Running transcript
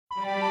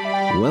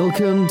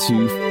Welcome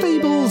to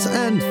Fables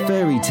and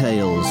Fairy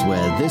Tales,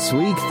 where this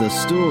week the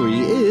story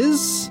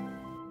is...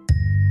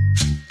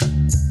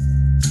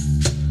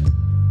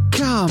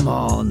 Come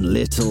on,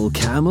 little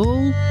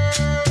camel.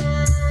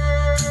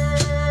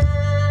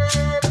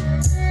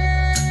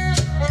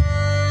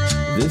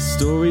 This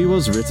story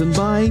was written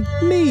by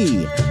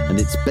me, and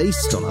it's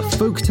based on a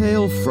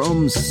folktale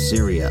from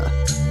Syria.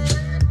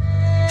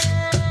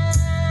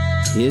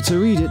 Here to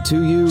read it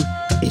to you,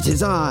 it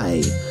is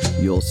I,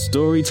 your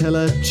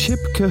storyteller, Chip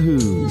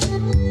Cahoon.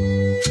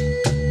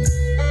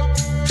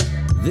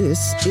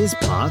 This is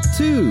part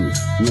 2,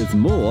 with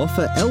more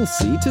for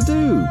Elsie to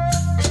do.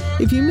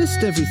 If you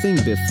missed everything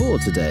before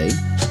today,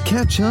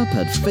 catch up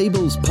at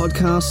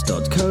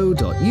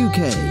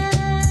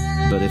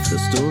fablespodcast.co.uk. But if the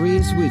story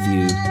is with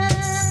you,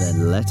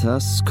 then let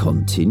us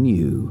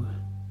continue.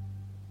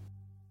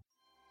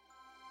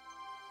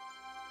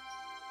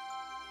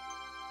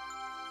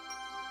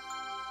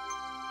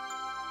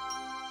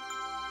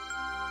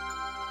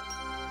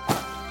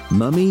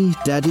 Mummy,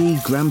 Daddy,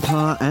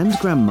 Grandpa and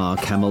Grandma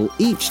Camel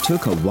each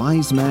took a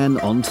wise man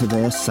onto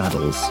their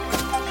saddles.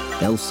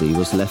 Elsie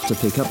was left to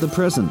pick up the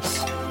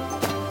presents.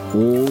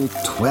 All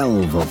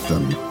 12 of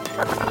them.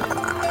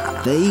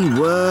 They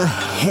were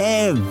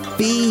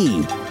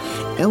heavy!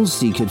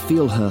 Elsie could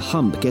feel her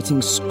hump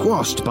getting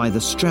squashed by the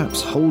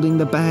straps holding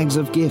the bags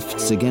of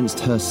gifts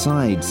against her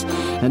sides,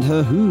 and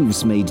her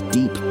hooves made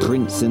deep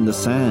prints in the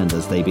sand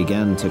as they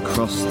began to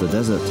cross the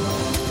desert.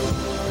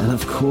 And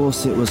of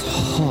course it was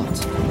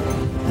hot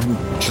and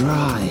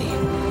dry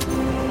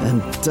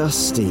and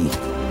dusty,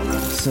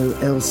 so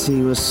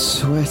Elsie was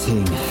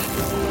sweating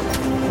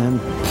and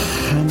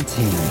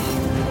panting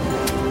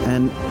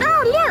and...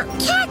 Oh, look,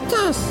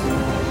 cactus!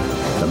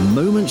 The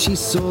moment she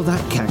saw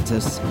that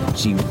cactus,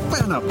 she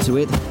ran up to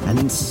it and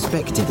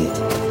inspected it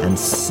and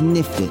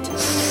sniffed it,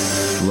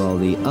 while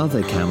the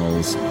other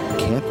camels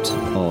kept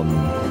on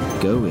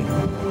going.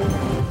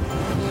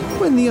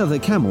 When the other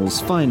camels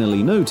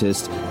finally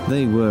noticed,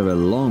 they were a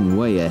long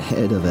way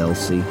ahead of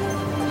Elsie.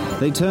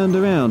 They turned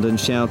around and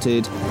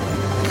shouted,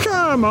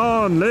 "Come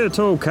on,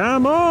 little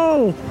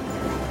camel!"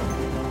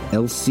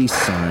 Elsie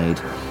sighed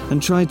and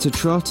tried to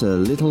trot a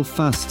little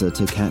faster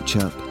to catch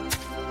up.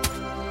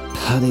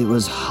 But it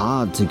was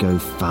hard to go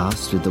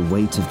fast with the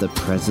weight of the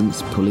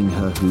presents pulling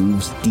her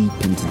hooves deep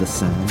into the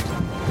sand.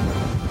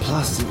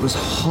 Plus, it was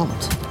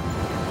hot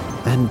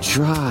and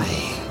dry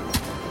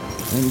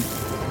and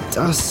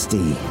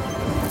dusty.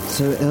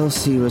 So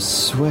Elsie was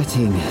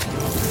sweating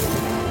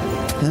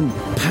and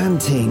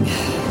panting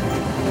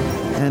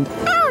and...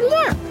 Oh,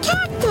 look,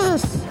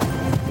 cactus!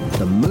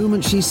 The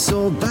moment she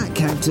saw that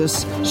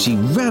cactus, she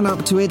ran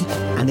up to it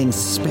and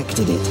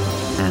inspected it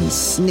and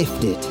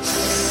sniffed it,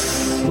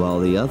 while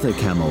the other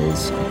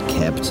camels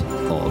kept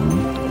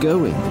on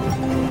going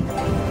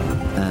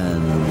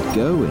and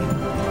going.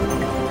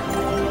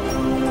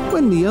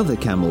 When the other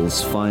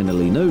camels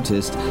finally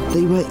noticed,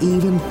 they were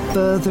even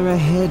further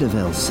ahead of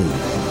Elsie.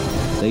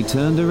 They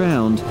turned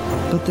around,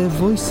 but their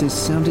voices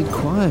sounded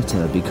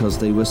quieter because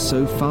they were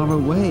so far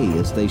away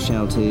as they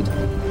shouted,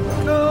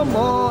 "Come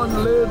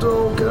on,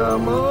 little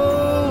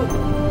camel!"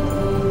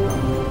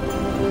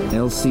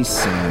 Elsie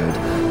sighed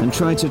and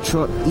tried to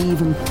trot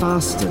even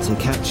faster to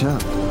catch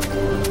up.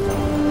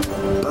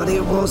 But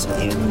it was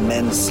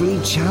immensely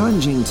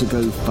challenging to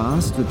go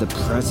fast with the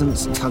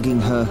presents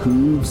tugging her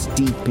hooves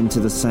deep into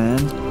the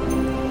sand.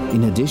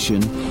 In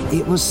addition,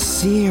 it was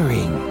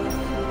searing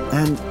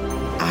and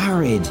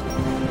arid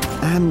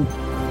and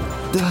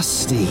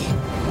dusty.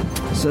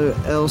 So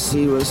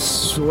Elsie was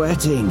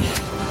sweating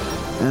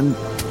and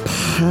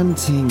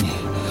panting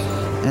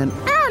and...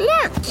 Oh,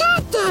 look,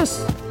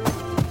 cactus!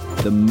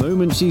 The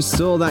moment she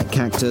saw that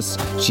cactus,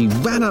 she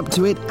ran up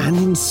to it and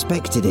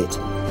inspected it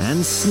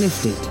and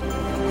sniffed it,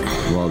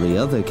 while the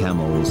other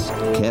camels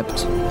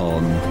kept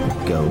on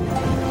going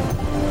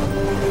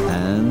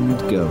and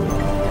going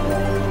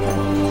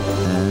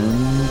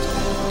and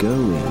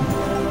going.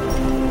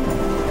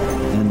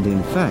 And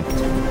in fact,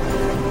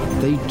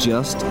 they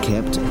just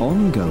kept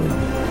on going,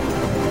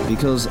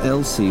 because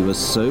Elsie was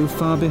so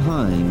far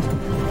behind,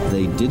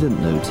 they didn't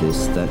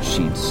notice that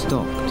she'd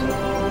stopped.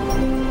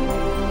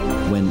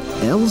 When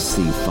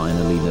Elsie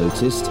finally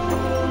noticed,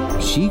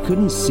 she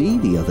couldn't see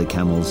the other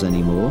camels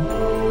anymore.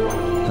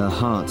 Her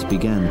heart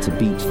began to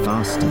beat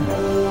faster.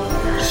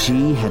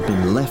 She had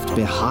been left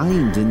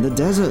behind in the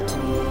desert.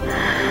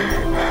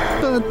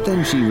 But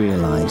then she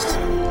realized,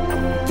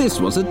 this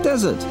was a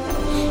desert.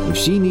 If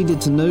she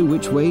needed to know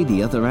which way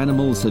the other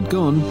animals had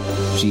gone,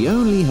 she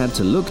only had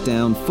to look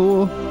down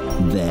for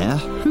their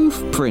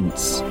hoof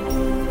prints.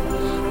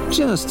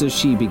 Just as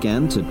she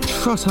began to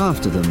trot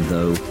after them,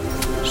 though,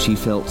 she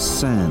felt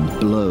sand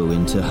blow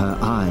into her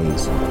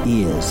eyes,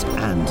 ears,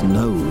 and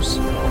nose.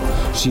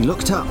 She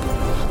looked up,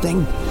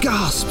 then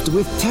gasped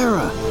with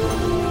terror.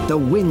 The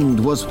wind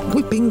was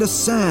whipping the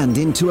sand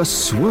into a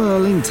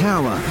swirling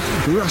tower,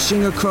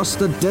 rushing across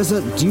the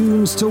desert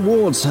dunes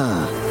towards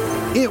her.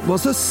 It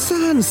was a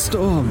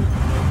sandstorm!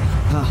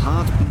 Her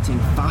heart beating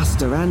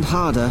faster and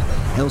harder,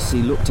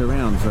 Elsie looked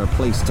around for a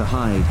place to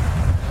hide.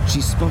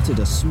 She spotted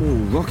a small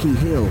rocky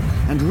hill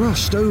and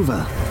rushed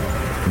over.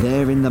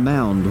 There in the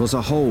mound was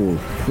a hole,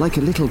 like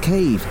a little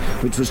cave,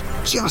 which was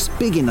just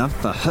big enough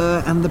for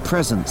her and the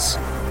presents.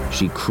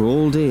 She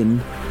crawled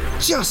in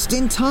just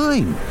in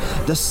time.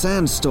 The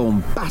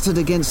sandstorm battered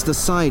against the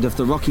side of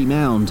the rocky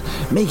mound,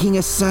 making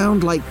a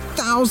sound like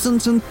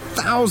thousands and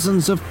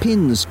thousands of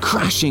pins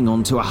crashing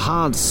onto a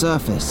hard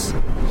surface.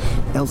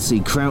 Elsie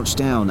crouched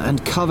down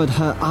and covered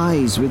her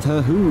eyes with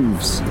her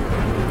hooves.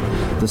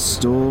 The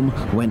storm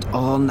went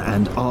on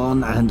and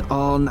on and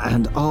on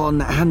and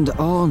on and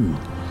on.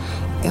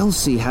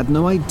 Elsie had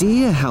no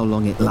idea how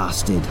long it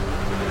lasted.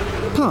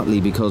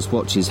 Partly because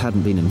watches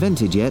hadn't been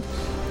invented yet,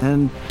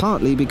 and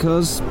partly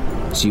because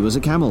she was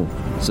a camel,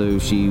 so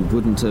she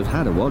wouldn't have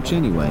had a watch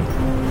anyway.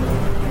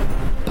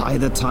 By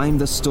the time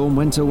the storm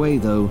went away,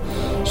 though,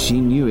 she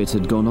knew it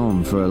had gone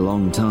on for a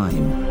long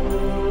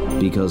time,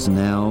 because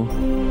now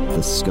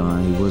the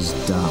sky was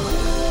dark.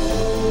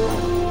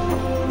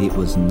 It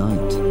was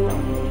night.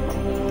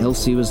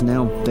 Elsie was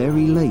now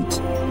very late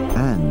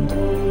and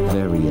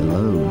very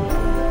alone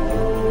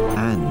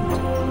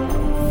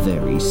and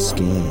very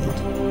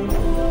scared.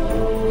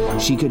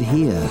 She could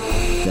hear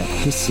the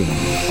hissing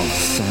of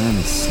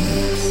sand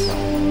snakes.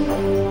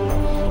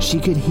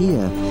 She could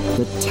hear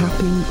the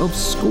tapping of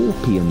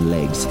scorpion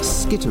legs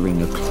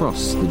skittering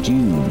across the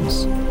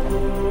dunes.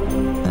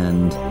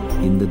 And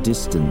in the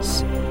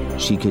distance,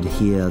 she could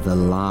hear the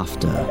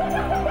laughter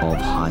of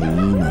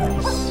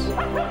hyenas.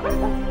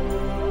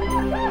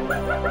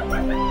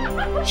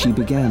 She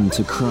began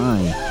to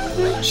cry.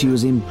 She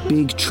was in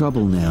big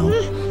trouble now,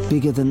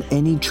 bigger than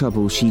any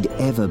trouble she'd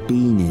ever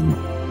been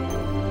in.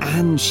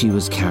 And she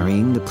was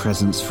carrying the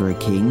presents for a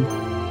king.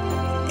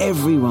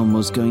 Everyone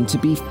was going to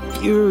be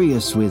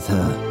furious with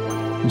her,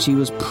 and she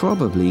was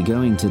probably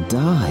going to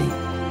die.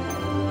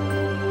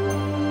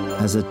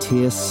 As a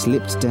tear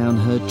slipped down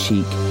her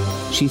cheek,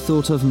 she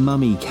thought of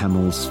Mummy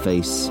Camel's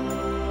face,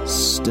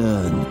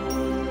 stern,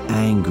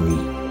 angry,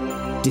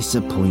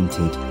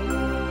 disappointed.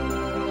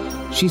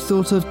 She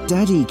thought of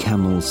Daddy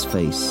Camel's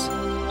face,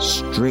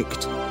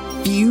 strict,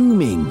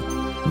 fuming,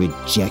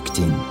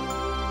 rejecting.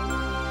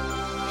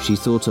 She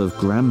thought of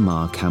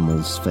Grandma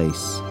Camel's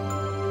face,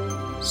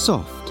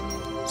 soft,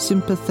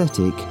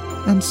 sympathetic,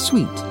 and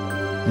sweet,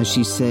 as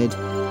she said,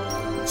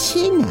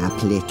 Chin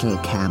up, little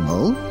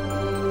camel.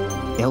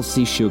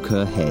 Elsie shook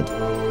her head.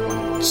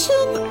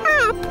 Chin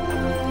up?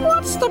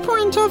 What's the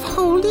point of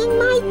holding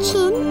my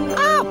chin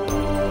up?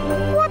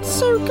 What's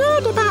so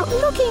good about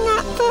looking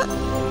at the...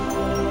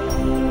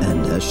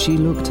 And as she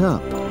looked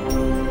up,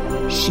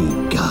 she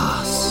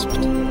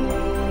gasped.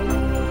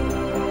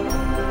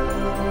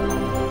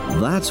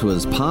 That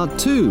was part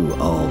 2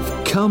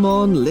 of Come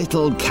On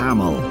Little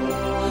Camel.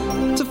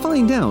 To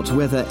find out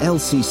whether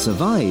Elsie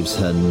survives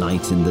her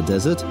night in the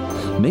desert,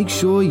 make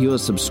sure you're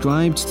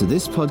subscribed to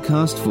this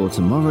podcast for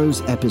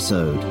tomorrow's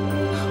episode.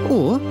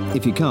 Or,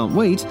 if you can't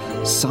wait,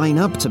 sign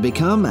up to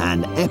become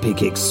an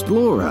epic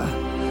explorer.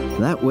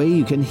 That way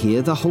you can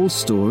hear the whole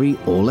story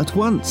all at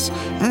once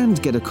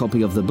and get a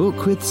copy of the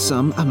book with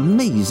some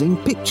amazing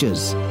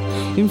pictures.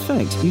 In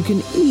fact, you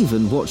can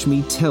even watch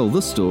me tell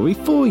the story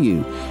for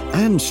you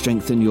and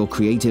strengthen your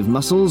creative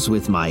muscles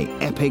with my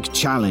epic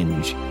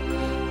challenge.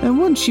 And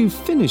once you've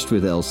finished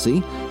with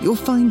Elsie, you'll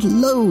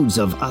find loads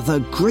of other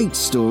great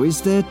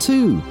stories there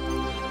too.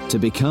 To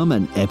become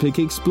an epic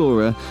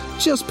explorer,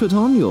 just put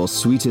on your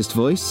sweetest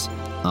voice,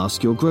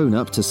 ask your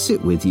grown-up to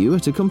sit with you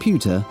at a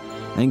computer,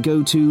 and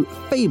go to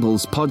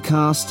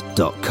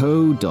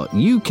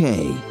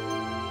fablespodcast.co.uk.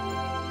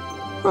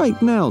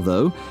 Right now,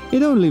 though,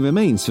 it only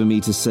remains for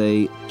me to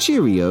say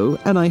cheerio,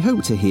 and I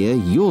hope to hear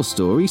your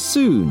story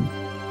soon.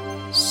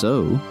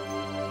 So,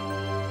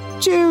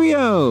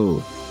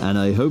 cheerio! And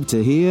I hope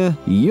to hear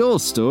your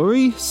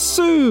story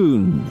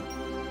soon!